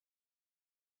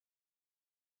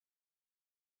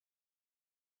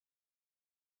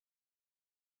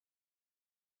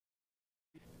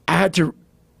I had to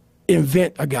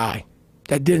invent a guy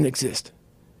that didn't exist.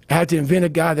 I had to invent a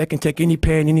guy that can take any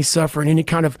pain, any suffering, any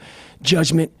kind of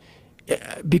judgment,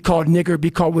 be called nigger,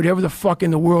 be called whatever the fuck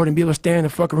in the world, and be able to stand in the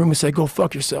fucking room and say, go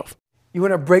fuck yourself. You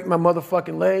want to break my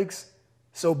motherfucking legs?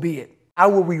 So be it. I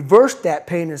will reverse that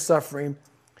pain and suffering,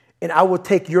 and I will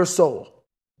take your soul.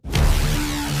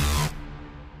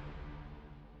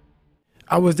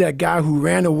 I was that guy who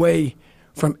ran away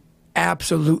from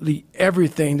absolutely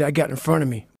everything that I got in front of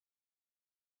me.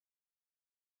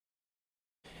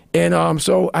 And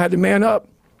so I had to man up.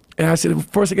 And I said, the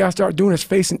first thing I gotta start doing is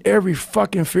facing every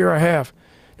fucking fear I have,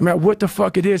 no matter what the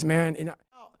fuck it is, man. And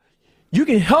you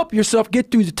can help yourself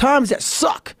get through the times that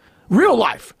suck. Real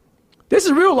life. This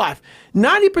is real life.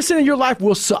 90% of your life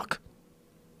will suck.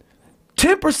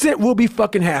 10% will be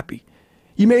fucking happy.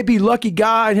 You may be a lucky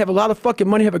guy and have a lot of fucking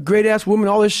money, have a great ass woman,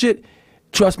 all this shit.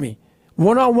 Trust me,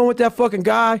 one-on-one with that fucking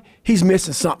guy, he's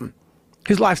missing something.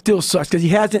 His life still sucks because he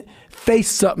hasn't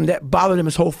faced something that bothered him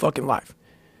his whole fucking life.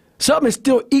 Something is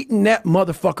still eating that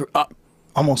motherfucker up.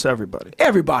 Almost everybody.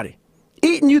 Everybody.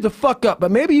 Eating you the fuck up. But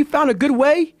maybe you found a good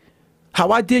way, how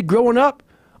I did growing up,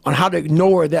 on how to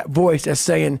ignore that voice that's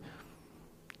saying,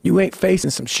 you ain't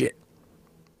facing some shit.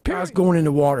 I was going in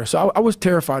the water, so I was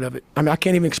terrified of it. I mean, I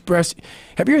can't even express.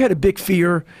 Have you ever had a big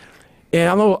fear? And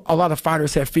I know a lot of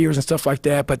fighters have fears and stuff like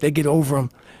that, but they get over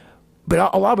them.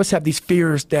 But a lot of us have these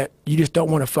fears that you just don't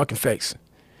want to fucking face.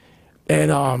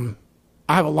 And I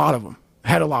have a lot of them. I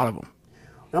had a lot of them.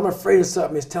 When I'm afraid of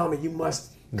something, it's telling me you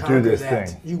must conquer this that.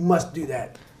 thing. You must do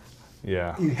that.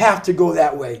 Yeah. You have to go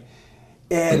that way.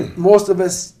 And most of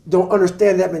us don't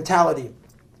understand that mentality.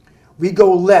 We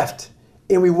go left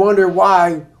and we wonder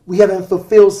why we haven't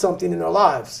fulfilled something in our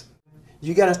lives.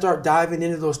 You got to start diving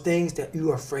into those things that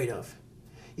you are afraid of.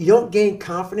 You don't gain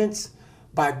confidence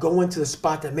by going to the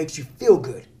spot that makes you feel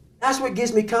good. That's what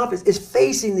gives me confidence, is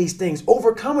facing these things,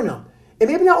 overcoming them. And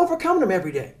maybe not overcoming them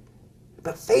every day,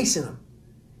 but facing them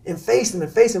and facing them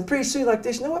and facing them. Pretty soon like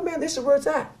this, you know what, man, this is where it's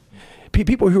at.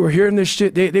 People who are hearing this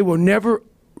shit, they will never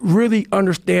really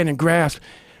understand and grasp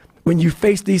when you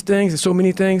face these things and so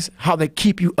many things, how they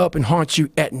keep you up and haunt you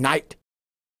at night.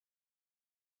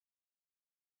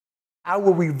 I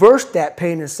will reverse that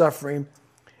pain and suffering,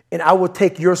 and I will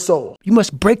take your soul. You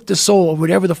must break the soul of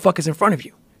whatever the fuck is in front of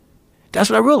you. That's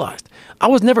what I realized. I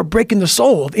was never breaking the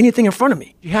soul of anything in front of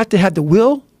me. You have to have the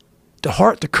will, the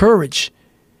heart, the courage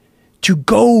to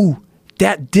go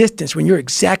that distance when you're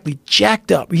exactly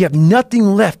jacked up. You have nothing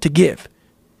left to give,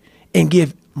 and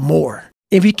give more.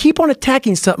 If you keep on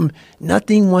attacking something,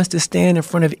 nothing wants to stand in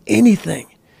front of anything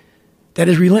that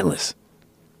is relentless.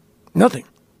 Nothing.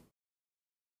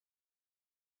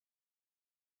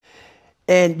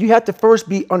 And you have to first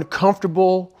be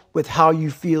uncomfortable with how you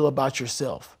feel about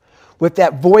yourself. With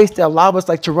that voice that a lot of us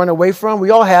like to run away from.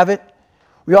 We all have it.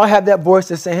 We all have that voice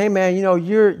that say, hey man, you know,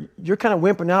 you're kind of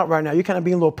wimping out right now. You're kind of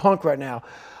being a little punk right now.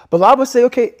 But a lot of us say,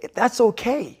 okay, that's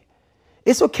okay.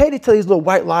 It's okay to tell these little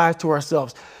white lies to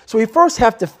ourselves. So we first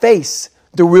have to face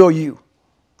the real you.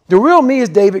 The real me is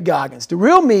David Goggins. The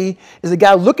real me is the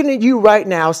guy looking at you right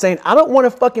now saying, I don't want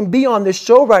to fucking be on this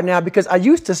show right now because I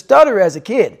used to stutter as a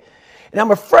kid. And I'm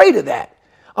afraid of that.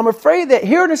 I'm afraid that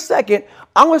here in a second,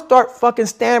 I'm going to start fucking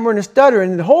stammering and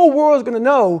stuttering and the whole world's going to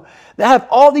know that I have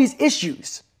all these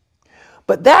issues.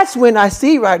 But that's when I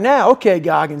see right now, okay,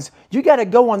 Goggins, you got to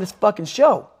go on this fucking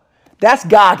show. That's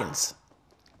Goggins.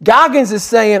 Goggins is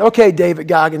saying, okay, David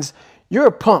Goggins, you're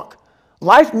a punk.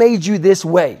 Life made you this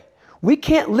way. We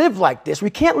can't live like this. We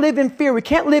can't live in fear. We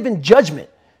can't live in judgment.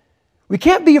 We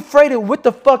can't be afraid of what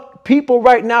the fuck people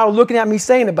right now are looking at me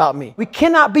saying about me. We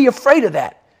cannot be afraid of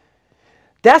that.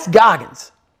 That's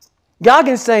Goggins.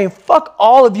 Goggins saying, fuck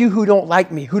all of you who don't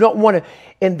like me, who don't want to.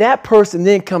 And that person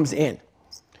then comes in.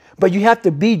 But you have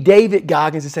to be David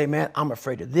Goggins and say, man, I'm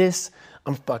afraid of this.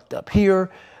 I'm fucked up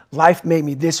here. Life made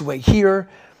me this way here.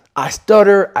 I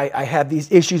stutter. I have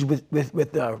these issues with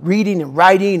reading and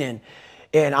writing,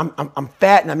 and I'm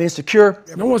fat and I'm insecure.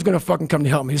 No one's gonna fucking come to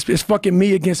help me. It's fucking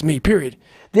me against me, period.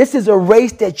 This is a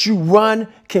race that you run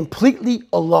completely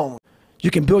alone.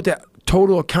 You can build that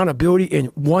total accountability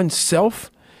in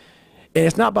oneself, and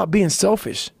it's not about being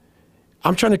selfish.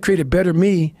 I'm trying to create a better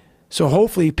me, so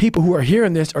hopefully people who are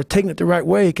hearing this are taking it the right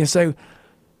way, can say,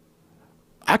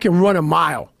 I can run a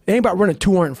mile. It ain't about running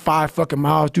 205 fucking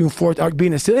miles, doing 4th,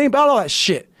 being a city. It ain't about all that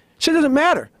shit. Shit doesn't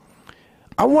matter.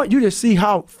 I want you to see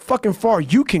how fucking far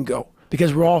you can go,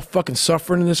 because we're all fucking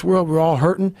suffering in this world. We're all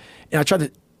hurting. And I try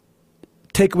to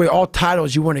take away all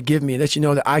titles you want to give me and let you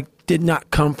know that I did not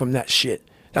come from that shit.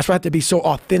 That's why I have to be so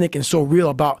authentic and so real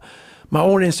about my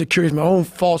own insecurities, my own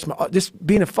faults, just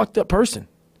being a fucked up person.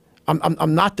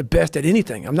 I'm not the best at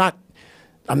anything. I'm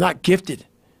not gifted.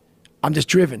 I'm just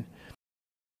driven.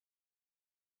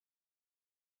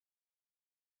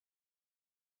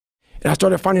 And I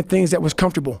started finding things that was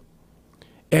comfortable.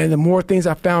 And the more things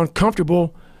I found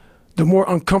comfortable, the more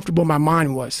uncomfortable my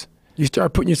mind was. You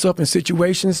start putting yourself in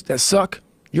situations that suck,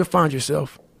 you'll find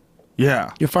yourself.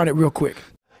 Yeah. You'll find it real quick. You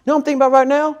know what I'm thinking about right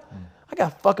now? I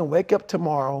gotta fucking wake up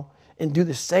tomorrow and do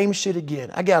the same shit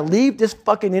again. I gotta leave this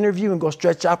fucking interview and go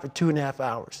stretch out for 2.5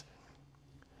 hours.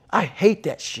 I hate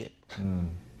that shit.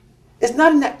 It's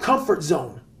not in that comfort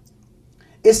zone.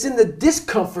 It's in the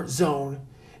discomfort zone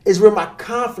is where my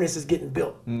confidence is getting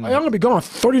built. I'm gonna be gone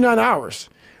 39 hours.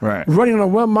 Right. Running on a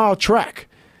 1 mile track.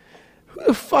 Who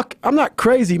the fuck? I'm not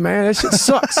crazy, man. That shit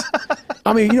sucks.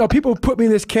 I mean, you know, people put me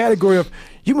in this category of,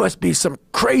 you must be some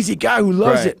crazy guy who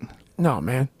loves it. No,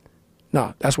 man.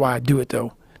 No, that's why I do it,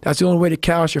 though. That's the only way to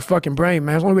callous your fucking brain,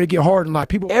 man. It's the only way to get hard in life.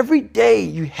 People, every day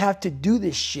you have to do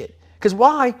this shit. Because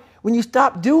why? When you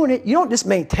stop doing it, you don't just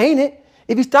maintain it.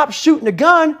 If you stop shooting a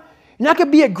gun, you're not going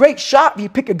to be a great shot if you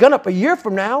pick a gun up a year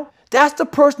from now. That's the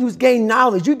person who's gained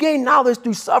knowledge. You gain knowledge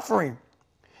through suffering.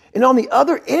 And on the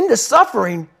other end of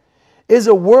suffering is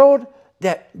a world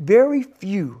that very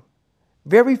few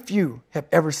have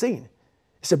ever seen.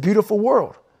 It's a beautiful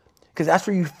world because that's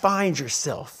where you find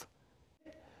yourself.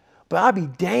 But I'll be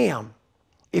damned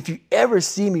if you ever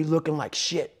see me looking like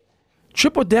shit.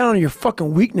 Triple down on your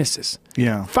fucking weaknesses.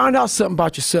 Yeah. Find out something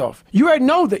about yourself. You already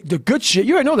know the good shit.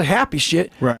 You already know the happy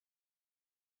shit. Right.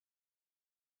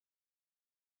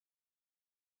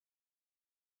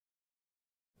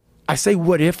 I say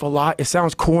what if a lot. It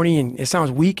sounds corny and it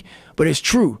sounds weak, but it's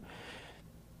true.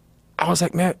 I was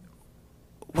like, man,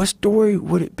 what story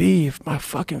would it be if my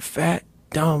fucking fat,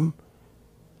 dumb,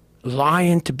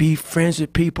 lying to be friends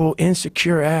with people,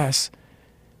 insecure ass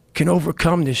can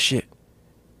overcome this shit?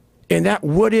 And that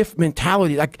what if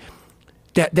mentality, like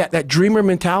that dreamer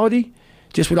mentality,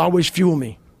 just would always fuel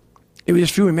me. It would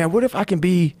just fuel me, man. What if I can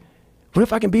be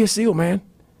a SEAL, man?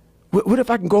 What if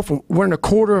I can go from running a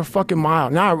quarter of a fucking mile,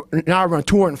 now I run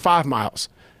 205 miles.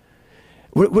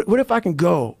 What if I can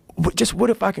go, what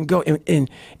if I can go, and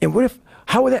what if,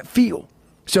 how would that feel?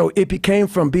 So it became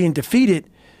from being defeated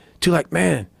to like,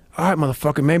 man, all right,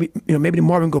 motherfucker, maybe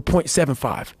tomorrow we can go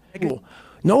 0.75.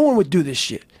 No one would do this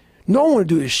shit. No one would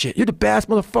do this shit. You're the baddest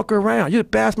motherfucker around. You're the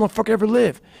baddest motherfucker ever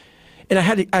lived. And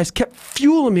I just kept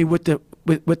fueling me with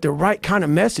the right kind of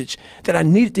message that I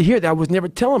needed to hear that I was never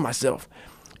telling myself.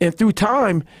 And through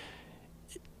time,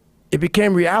 it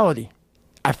became reality.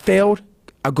 I failed,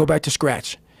 I go back to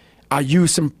scratch. I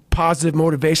use some positive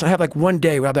motivation. I have like one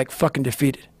day where I'm like fucking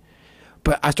defeated.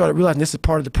 But I started realizing this is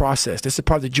part of the process. This is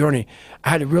part of the journey. I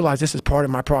had to realize this is part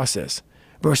of my process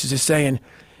versus just saying,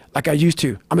 like I used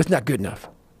to, I'm just not good enough.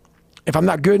 If I'm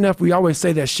not good enough, we always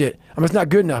say that shit. I'm just not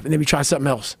good enough, and then we try something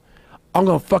else. I'm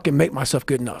gonna fucking make myself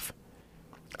good enough.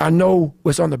 I know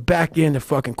what's on the back end of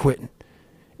fucking quitting.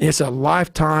 And it's a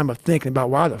lifetime of thinking about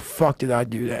why the fuck did I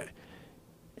do that?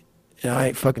 And I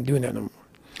ain't fucking doing that no more.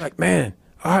 Like, man,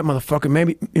 all right, motherfucker,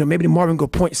 maybe tomorrow we can go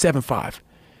 0.75.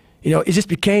 You know, it just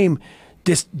became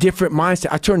this different mindset.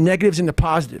 I turned negatives into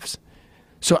positives.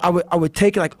 So I would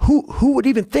take it like, who would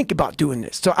even think about doing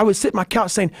this? So I would sit on my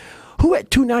couch saying, who at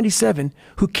 297,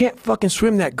 who can't fucking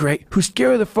swim that great, who's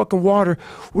scared of the fucking water,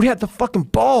 would have the fucking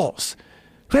balls?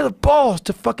 Who had the balls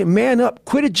to fucking man up,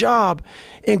 quit a job,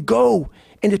 and go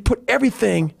and just put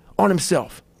everything on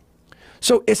himself?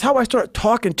 So it's how I started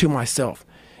talking to myself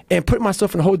and putting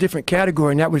myself in a whole different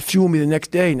category, and that would fuel me the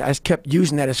next day, and I just kept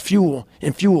using that as fuel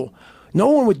and fuel. No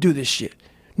one would do this shit.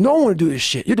 No one would do this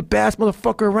shit. You're the baddest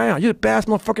motherfucker around. You're the baddest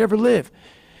motherfucker ever lived.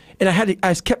 And I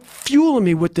just kept fueling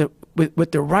me with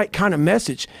the right kind of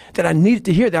message that I needed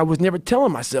to hear that I was never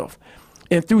telling myself.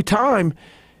 And through time,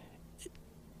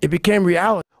 it became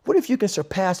reality. What if you can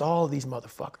surpass all of these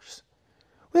motherfuckers?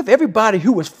 What if everybody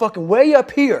who was fucking way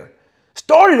up here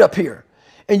started up here,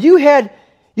 and you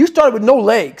started with no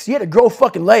legs. You had to grow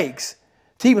fucking legs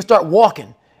to even start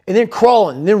walking, and then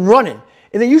crawling, and then running.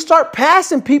 And then you start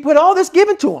passing people and all this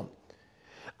given to them.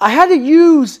 I had to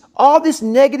use all this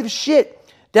negative shit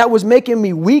that was making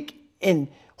me weak and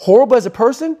horrible as a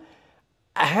person.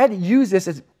 I had to use this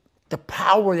as the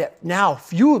power that now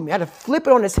fueled me. I had to flip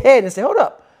it on its head and say, hold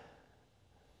up.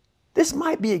 This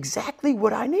might be exactly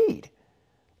what I need.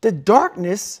 The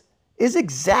darkness is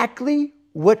exactly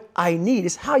what I need.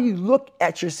 It's how you look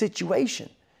at your situation.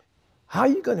 How are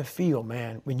you going to feel,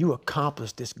 man, when you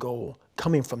accomplish this goal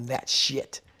coming from that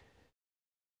shit?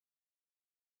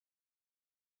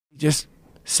 Just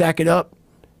sack it up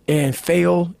and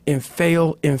fail and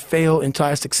fail and fail until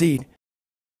I succeed.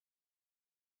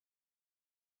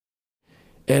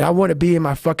 And I want to be in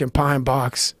my fucking pine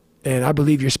box, and I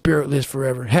believe your spirit lives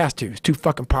forever. It has to. It's too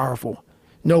fucking powerful.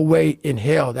 No way in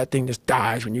hell that thing just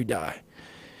dies when you die.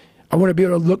 I want to be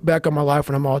able to look back on my life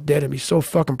when I'm all dead and be so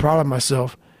fucking proud of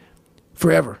myself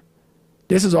forever.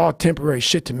 This is all temporary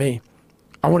shit to me.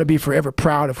 I want to be forever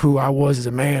proud of who I was as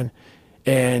a man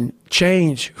and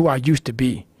change who I used to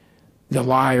be. The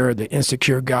liar, the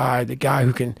insecure guy, the guy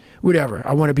who can, whatever.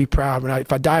 I want to be proud.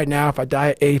 If I die now, if I die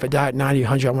at 80, if I die at 90,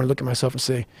 100, I want to look at myself and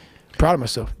say, proud of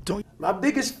myself. My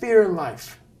biggest fear in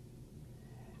life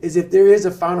is if there is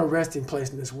a final resting place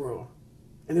in this world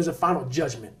and there's a final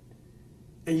judgment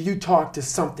and you talk to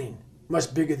something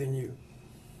much bigger than you.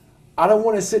 I don't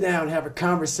want to sit down and have a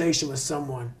conversation with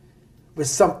someone, with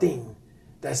something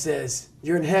that says,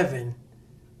 you're in heaven,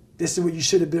 this is what you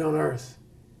should have been on earth.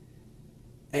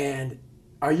 And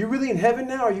are you really in heaven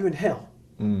now or are you in hell?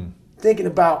 Thinking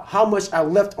about how much I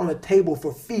left on the table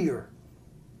for fear,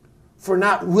 for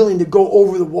not willing to go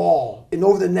over the wall and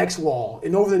over the next wall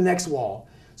and over the next wall.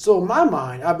 So in my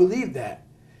mind, I believe that.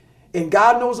 And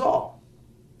God knows all.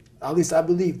 At least I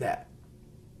believe that.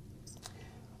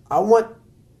 I want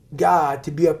God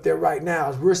to be up there right now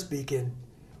as we're speaking,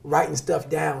 writing stuff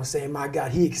down, saying, my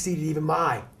God, he exceeded even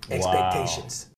my expectations.